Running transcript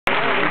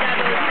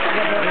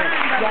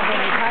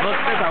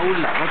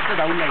Ulla,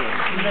 vostra Ulla ieri.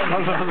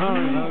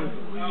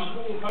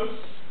 Hall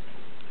hosts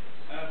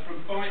from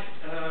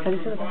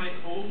Fight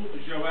Hall,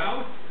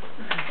 Joel.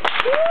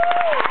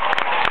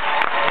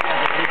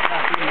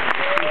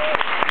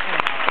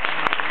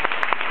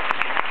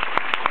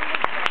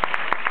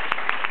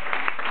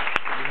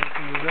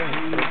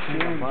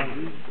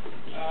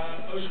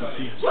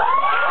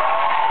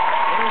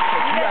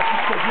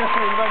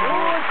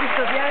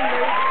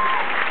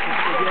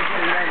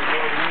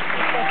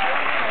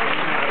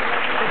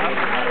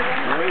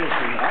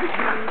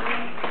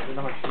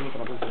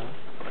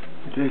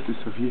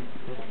 Sophie.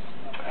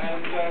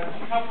 And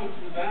coupled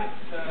to that,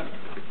 staff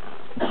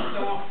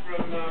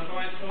from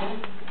Vital,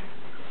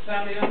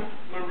 Samia,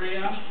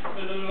 Maria,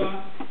 Vanilla,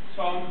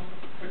 Tom,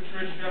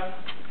 Patricia,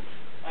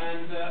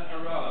 and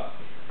Arala.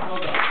 Well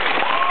done.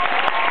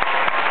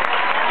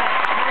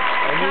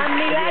 Un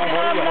milagro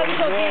amb la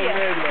Sofia.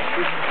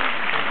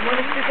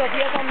 Monici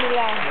Sofia con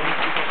milagro.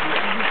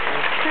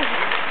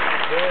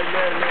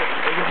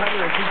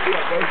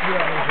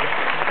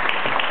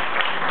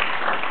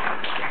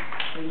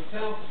 From the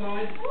south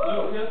side,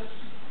 Lucas,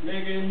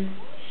 Megan,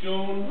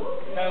 Sean,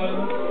 Helen,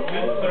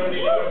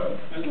 Antonio,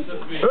 and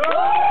Sophia.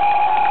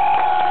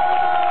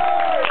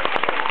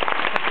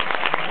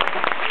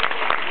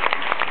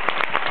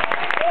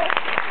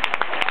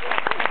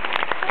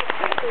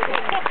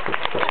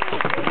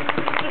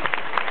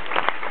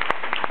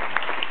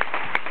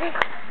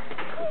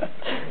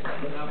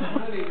 Now,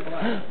 behind the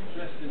glass,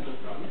 dressed in the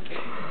front,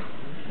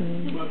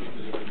 won't be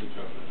delivering the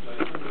chocolate plate.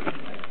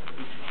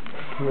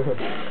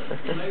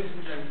 Ladies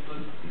and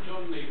gentlemen,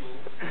 John Neeble,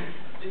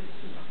 this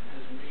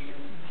has been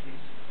his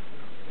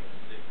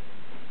 66th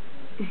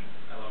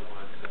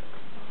LIYSF.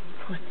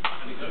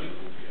 And he's only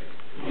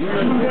 48.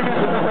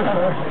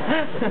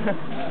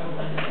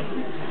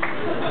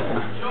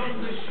 John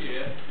this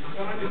year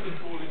decided to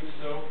call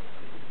himself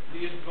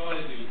the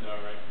advising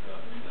director.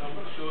 Now, I'm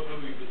not sure who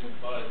he was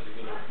advising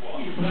and on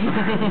what.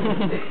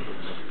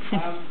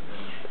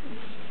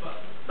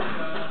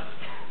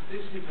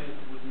 This event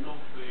would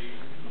not be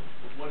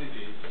what it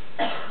is,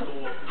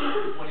 or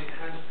what it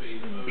has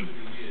been over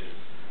the years,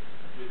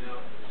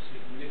 without a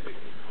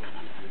significant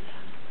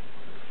contribution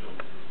that John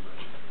has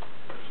made.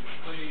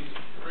 Please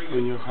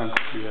bring your hands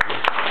together.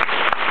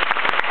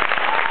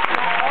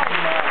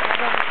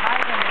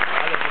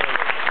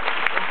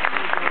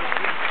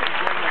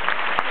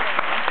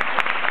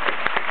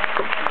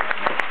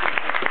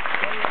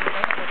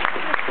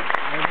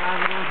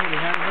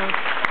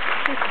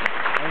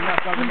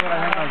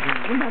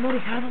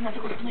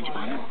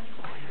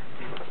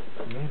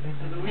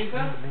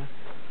 Louisa,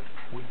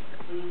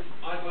 who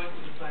I'd like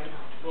to thank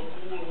for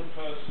all of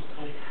her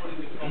support, putting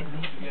the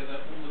conference together,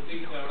 all the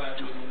detailed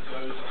admin that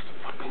goes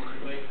into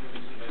making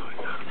this event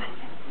possible.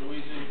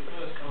 Louisa, your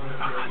first time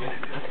doing it,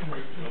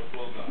 great job,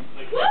 well done.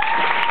 Thank you.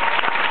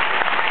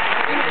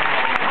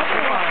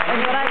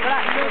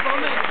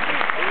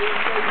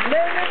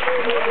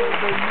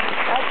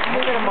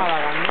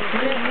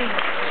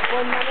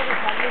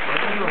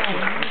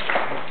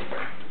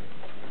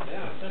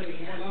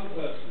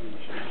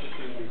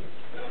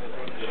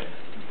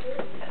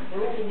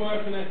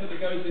 Work and effort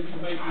that goes into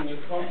making a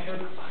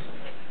conference,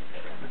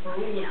 for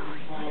all of the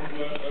hard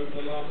work over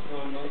the last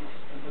 9 months,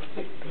 and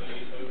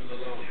particularly over the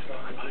last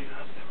couple of weeks.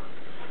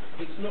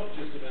 It's not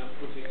just about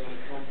putting on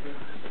a conference,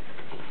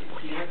 it's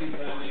the added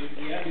value,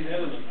 the added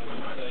element, I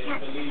should say,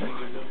 of believing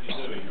in what you're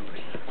doing,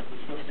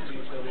 which must have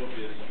been so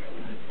obvious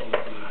with the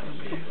quality of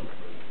the conference.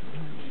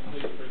 Would you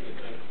please bring your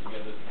thanks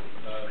together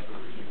for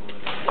Richard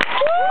Myers?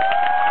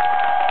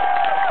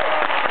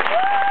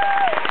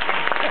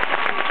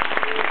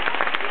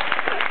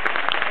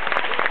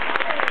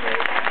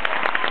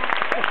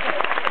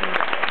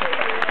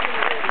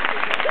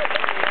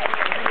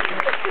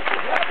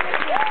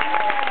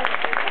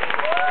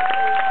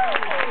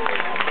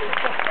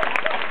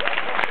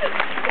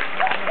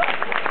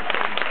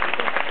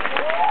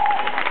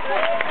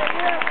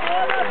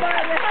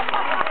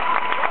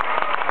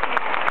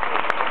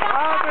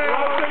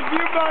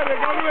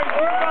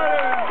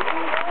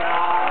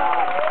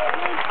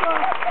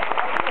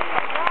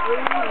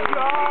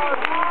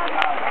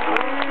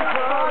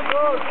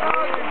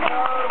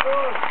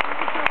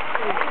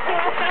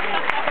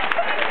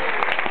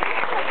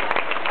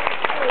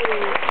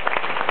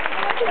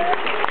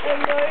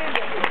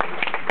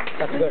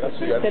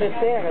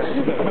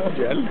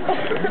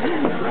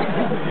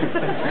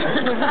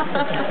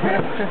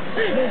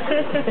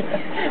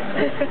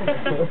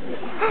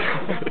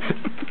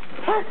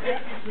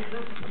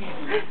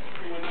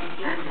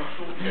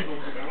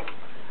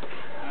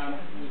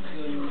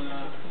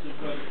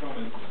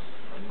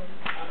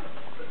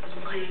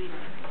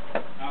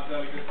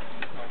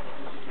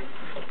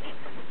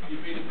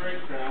 You've been a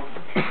great crowd,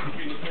 you've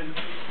been attentive,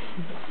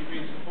 you've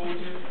been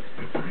supportive,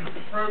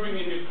 probing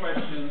in your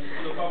questions,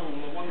 and above all,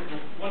 a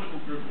wonderful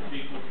group of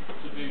people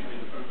to be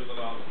with over the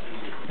last 2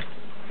 years.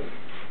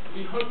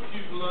 We hope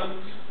you've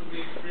learned from the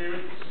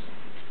experience,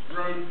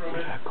 grown from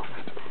it,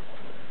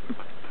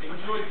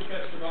 enjoyed the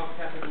best of our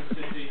capital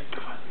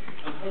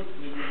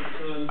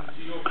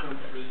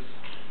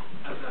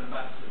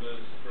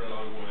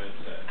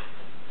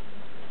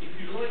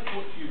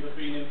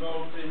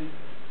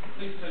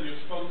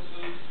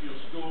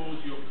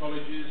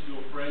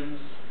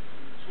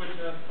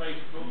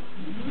Facebook,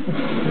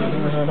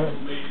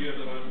 social media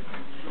that I'm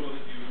sure that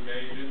you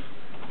engage in.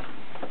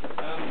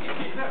 If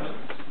you haven't,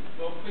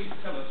 well, please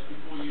tell us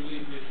before you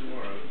leave here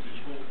tomorrow. It's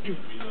important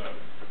that we know.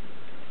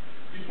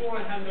 Before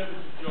I hand over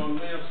to John,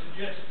 may I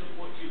suggest that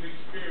what you've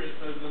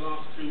experienced over the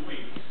last 2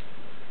 weeks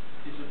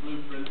is a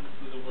blueprint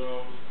for the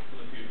world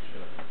for the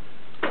future.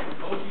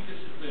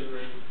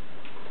 Multidisciplinary,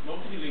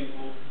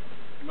 multilingual,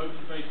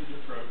 motivated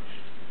approach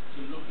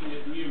to looking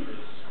at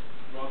numerous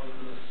rather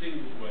than a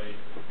single way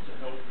to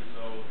help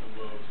resolve the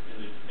world's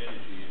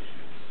energy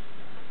issues.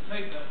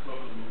 Take that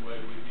problem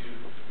away with you,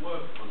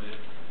 work on it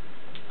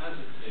as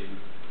a team,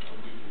 and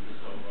we will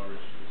resolve our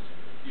issues.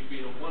 You've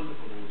been a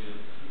wonderful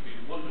audience, you've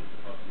been wonderful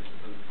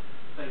participants.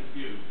 Thank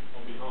you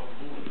on behalf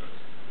of all of us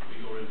for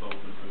your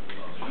involvement over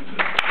the last few years.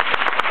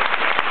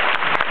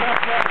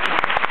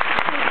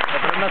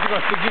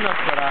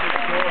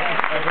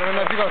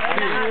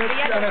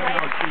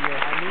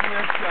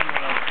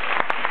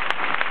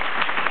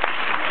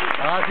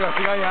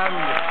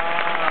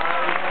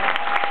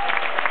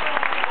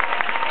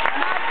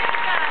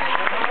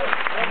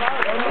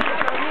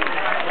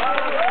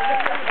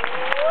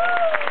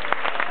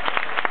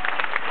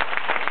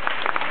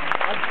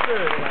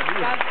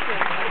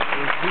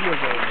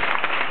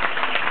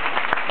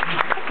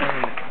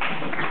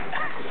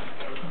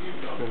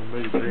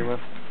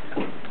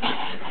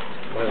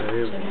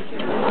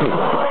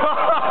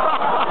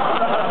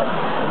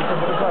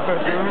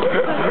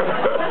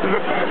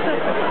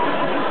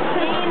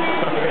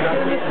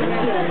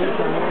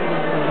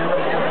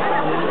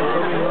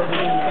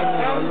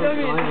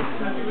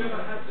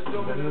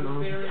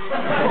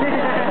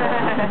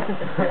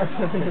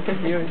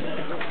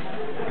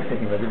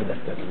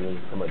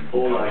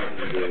 All I can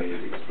do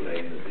is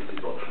explain that this is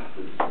what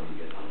happens when you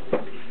get old.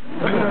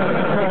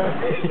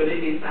 But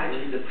it is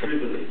actually the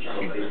privilege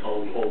of the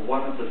old, or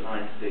one of the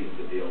nice things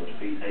of the old, to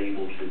be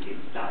able to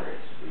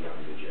embarrass the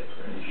younger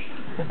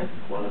generation.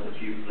 One of the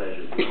few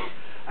pleasures.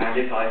 And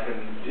if I can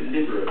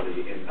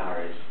deliberately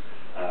embarrass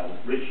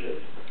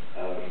Richard,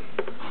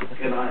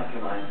 can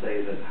I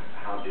say that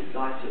how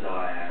delighted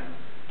I am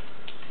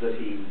that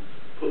he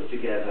put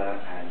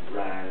together and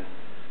ran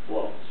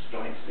what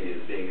strikes me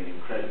as being an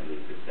incredibly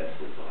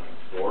successful science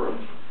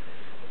forum,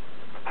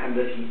 and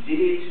that he did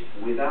it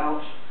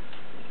without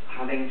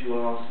having to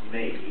ask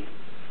me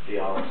the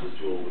answers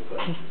to all the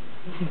questions.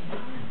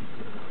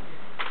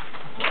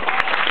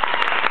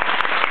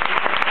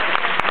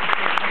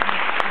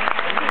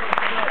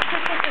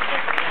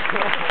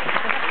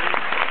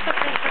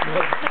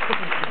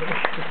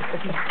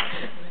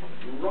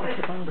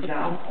 Right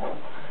now,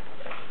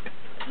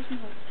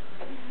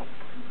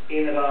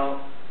 in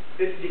about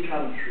 50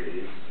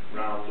 countries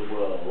around the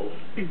world,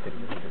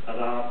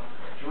 about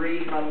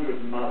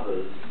 300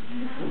 mothers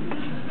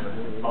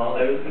are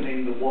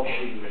opening the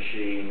washing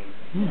machine,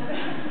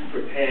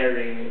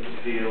 preparing to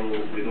deal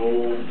with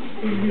all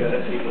the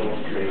dirty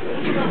laundry.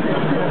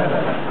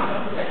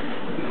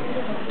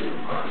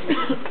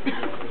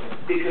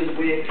 Because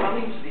we are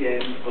coming to the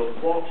end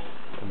of what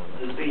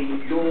has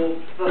been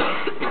your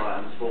first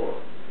Science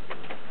Forum.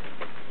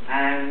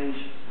 And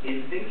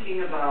in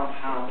thinking about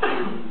how to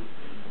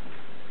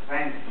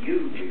thank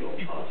you for your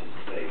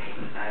participation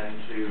and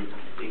to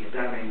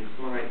examine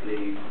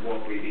slightly what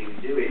we've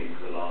been doing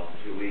for the last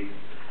 2 weeks,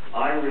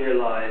 I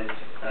realised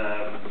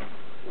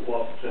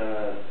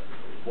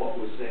what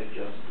was said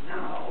just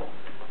now,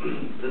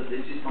 that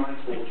this is my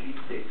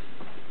 46th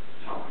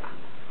time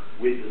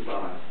with the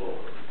Science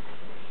Forum.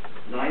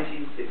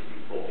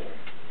 1964,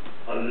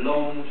 a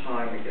long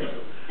time ago,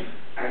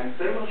 and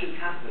so much has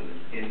happened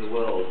in the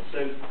world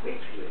so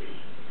quickly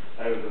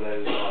over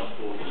those last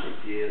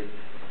 46 years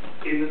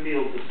in the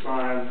fields of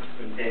science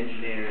and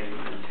engineering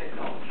and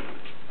technology.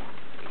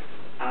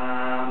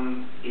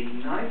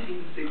 In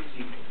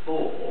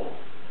 1964,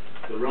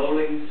 the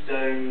Rolling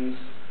Stones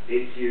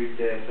issued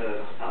their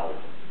first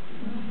album.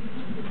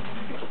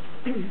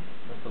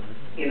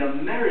 In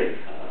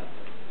America,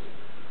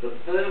 the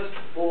first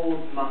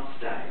Ford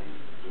Mustang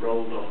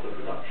rolled off the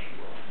production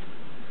line.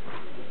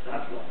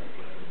 That's long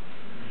ago.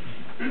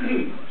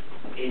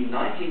 In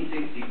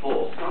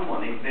 1964,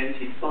 someone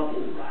invented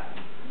bubble wrap.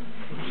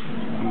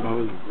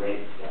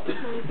 Great stuff.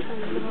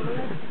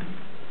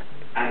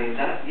 And in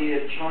that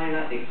year,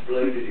 China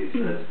exploded its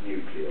first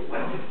nuclear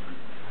weapon.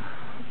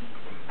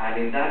 And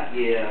in that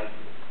year,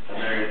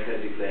 America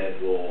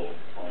declared war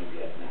on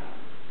Vietnam.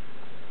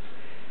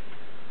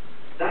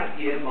 That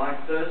year, my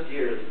first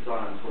year at the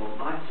Science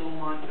Forum, I saw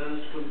my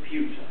first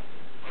computer.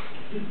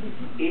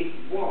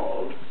 It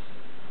was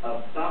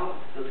about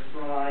the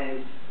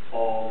size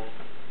of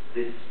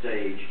this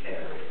stage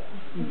area,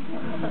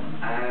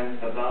 and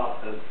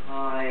about as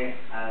high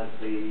as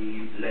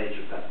the ledge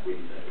of that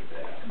window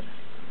there.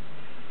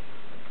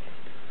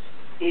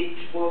 It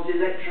was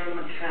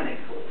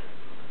electromechanical,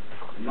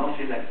 not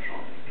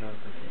electronic.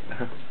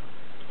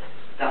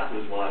 That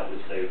was why it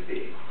was so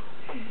big.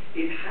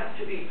 It had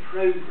to be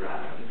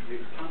programmed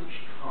with punch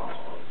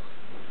cards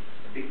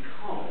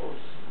because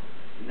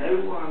no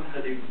one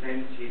had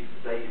invented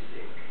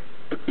BASIC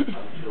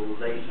until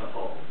later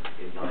on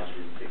in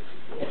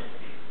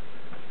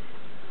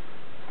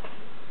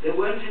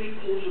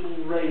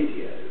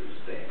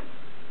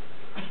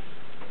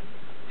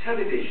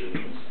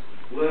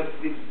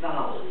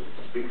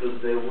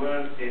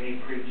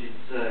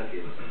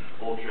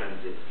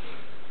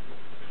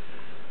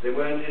There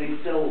weren't any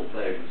cell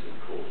phones,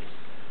 of course.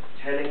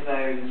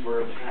 Telephones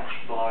were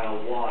attached by a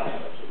wire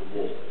to the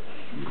wall.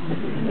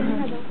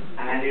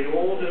 And in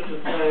order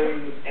to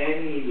phone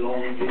any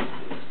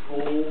long-distance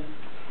call,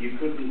 you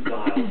couldn't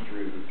dial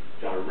through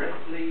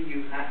directly.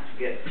 You had to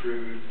get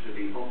through to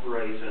the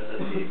operator at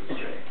the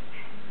exchange,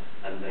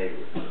 and they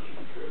would put you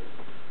through.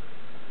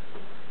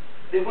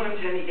 There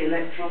weren't any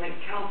electronic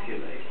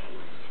calculators,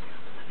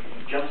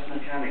 just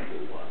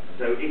mechanical ones.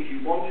 So if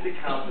you wanted to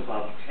count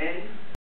above 10,